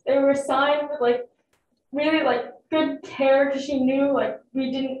because they were signed with like really like good care, because she knew like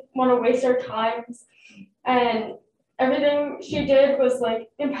we didn't want to waste our times, and everything she did was like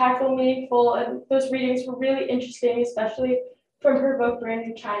impactful, meaningful, and those readings were really interesting, especially from her book Brand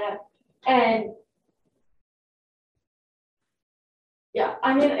New China. And yeah,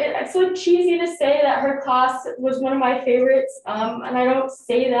 I mean, it's so cheesy to say that her class was one of my favorites, and I don't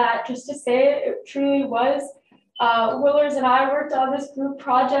say that just to say it, it truly was. Willers and I worked on this group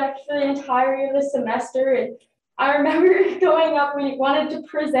project for the entirety of the semester, and I remember going up, we wanted to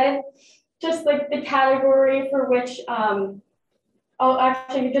present just like the category for which, I'll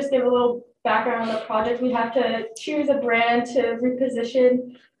actually just give a little background on the project. We have to choose a brand to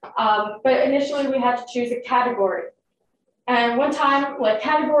reposition, but initially we had to choose a category. And one time, like,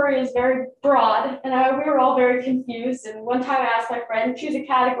 category is very broad, and we were all very confused. And one time I asked my friend, choose a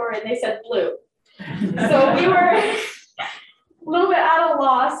category, and they said blue. So we were a little bit at a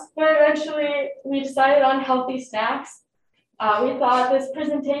loss, but eventually we decided on healthy snacks. We thought this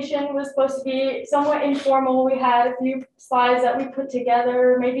presentation was supposed to be somewhat informal. We had a few slides that we put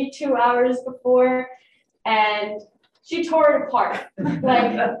together maybe 2 hours before, and she tore it apart.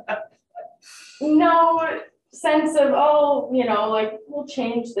 Like, no sense of, oh, you know, like, we'll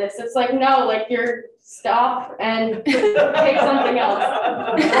change this. It's like, no, like, you're stop and pick something else.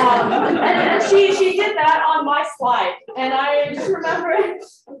 And she did that on my slide. And I just remember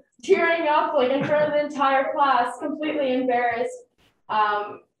tearing up like in front of the entire class, completely embarrassed.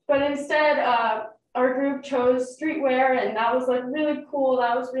 But instead, our group chose streetwear, and that was like really cool.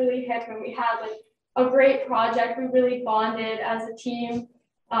 That was really hip, and we had like a great project. We really bonded as a team.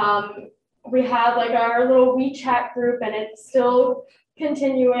 We had like our little WeChat group, and it's still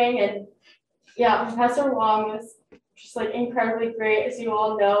continuing. And yeah, Professor Wang was just like incredibly great, as you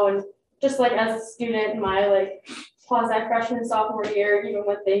all know. And just like as a student in my like quasi freshman sophomore year, even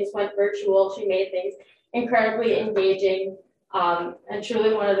when things went virtual, she made things incredibly engaging, and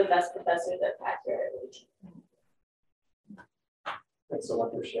truly one of the best professors I've had here at AnyKey. Thanks so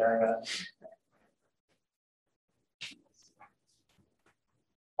much for sharing that.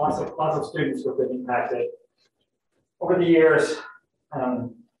 Lots of students who have been impacted over the years.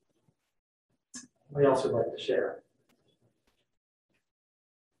 Anybody else would like to share?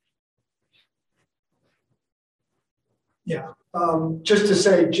 Yeah, just to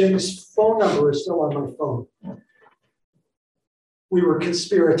say, Jing's phone number is still on my phone. We were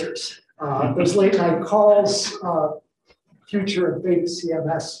conspirators. Those late night calls, future and fate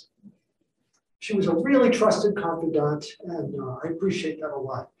CMS. She was a really trusted confidant, and I appreciate that a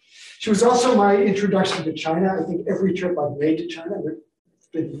lot. She was also my introduction to China. I think every trip I've made to China, there's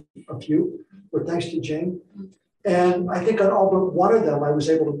been a few, but thanks to Jing. And I think on all but one of them, I was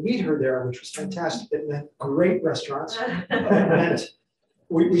able to meet her there, which was fantastic. It meant great restaurants. It meant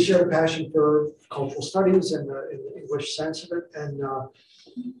we shared a passion for cultural studies and the English sense of it. And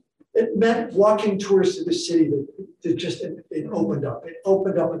it meant walking tours to the city that just, it opened up. It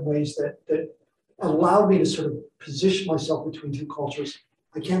opened up in ways that allowed me to sort of position myself between two cultures.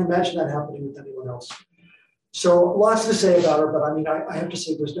 I can't imagine that happening with anyone else. So lots to say about her, but I mean, I have to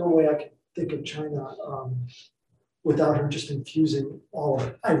say there's no way I can think of China without her just infusing all of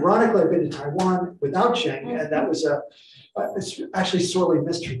it. Ironically, I've been to Taiwan without Jing, and that was it's actually sorely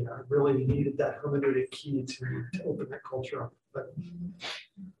missed her there. I really needed that hermeneutic key to open that culture up. But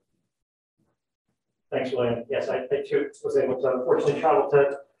thanks, William. Yes, I too was able to fortunately travel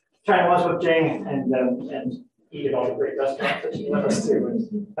to China once with Jing and eat at all the great restaurants that she led us to,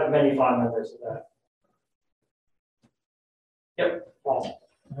 and have many fond memories of that. Yep, Paul.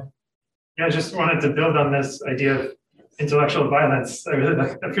 Yeah, I just wanted to build on this idea of intellectual violence. I really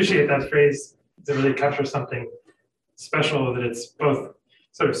appreciate that phrase. It really captures something special, that it's both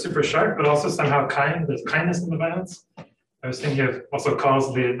sort of super sharp, but also somehow kind. There's kindness in the violence. I was thinking of also calls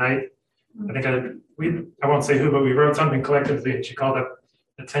late at night. I think I won't say who, but we wrote something collectively, and she called up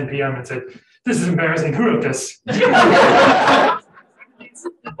at 10 p.m. and said, "This is embarrassing. Who wrote this?" And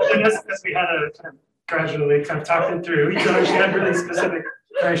as we had a kind of gradually kind of talked it through, each other, she had really specific,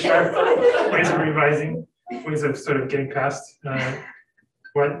 very sharp ways of revising, ways of sort of getting past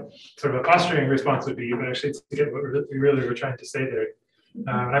what sort of a posturing response would be, but actually to get what we really were trying to say there.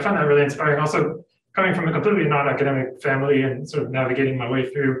 And I found that really inspiring. Also, coming from a completely non-academic family and sort of navigating my way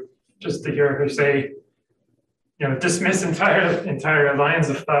through, just to hear her say, you know, dismiss entire lines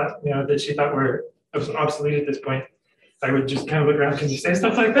of thought, you know, that she thought were obsolete at this point. I would just kind of look around, can you say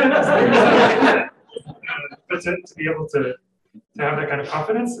stuff like that? But to be able to have that kind of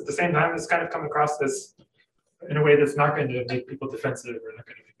confidence at the same time, it's kind of come across as in a way that's not going to make people defensive or not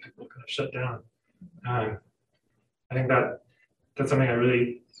going to make people kind of shut down. I think that's something I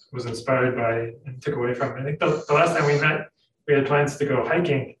really was inspired by and took away from it. I think the last time we met, we had plans to go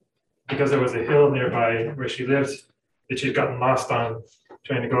hiking because there was a hill nearby where she lived that she'd gotten lost on,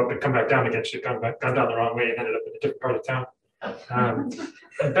 trying to go up and come back down again. She'd gone down the wrong way and ended up in a different part of town.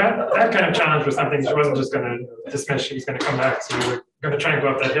 And that kind of challenge was something she wasn't just going to dismiss, she was going to come back. So we were going to try and go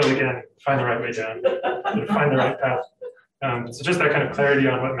up that hill again, find the right way down, find the right path. So just that kind of clarity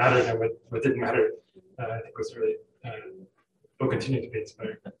on what mattered and what didn't matter, I think was really, will continue to be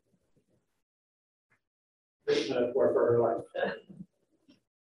inspiring. Great metaphor for her life.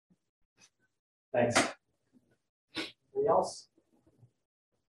 Thanks. Anything else?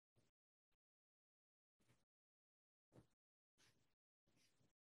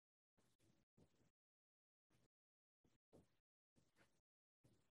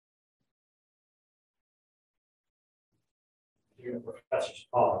 You're a professor's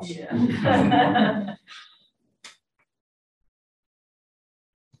pause. Yeah.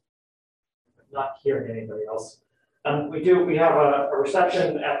 Not hearing anybody else. We have a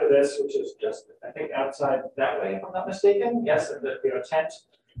reception after this, which is just, I think, outside that way, if I'm not mistaken. Yes, and we have a tent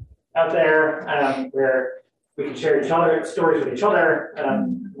out there where we can share each other stories with each other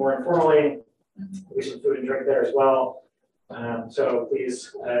more informally. There'll be some food and drink there as well. So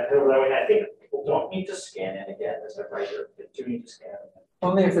please head over that way. I think people don't need to scan in again. Is that right? Or do need to scan in?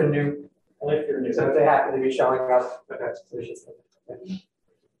 Only if they're new. Only if you're new. So if they happen to be showing up. Okay.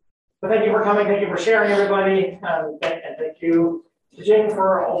 But thank you for coming. Thank you for sharing, everybody. And thank you to Jing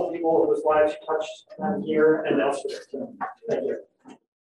for all the people whose lives touched here and elsewhere. So, thank you.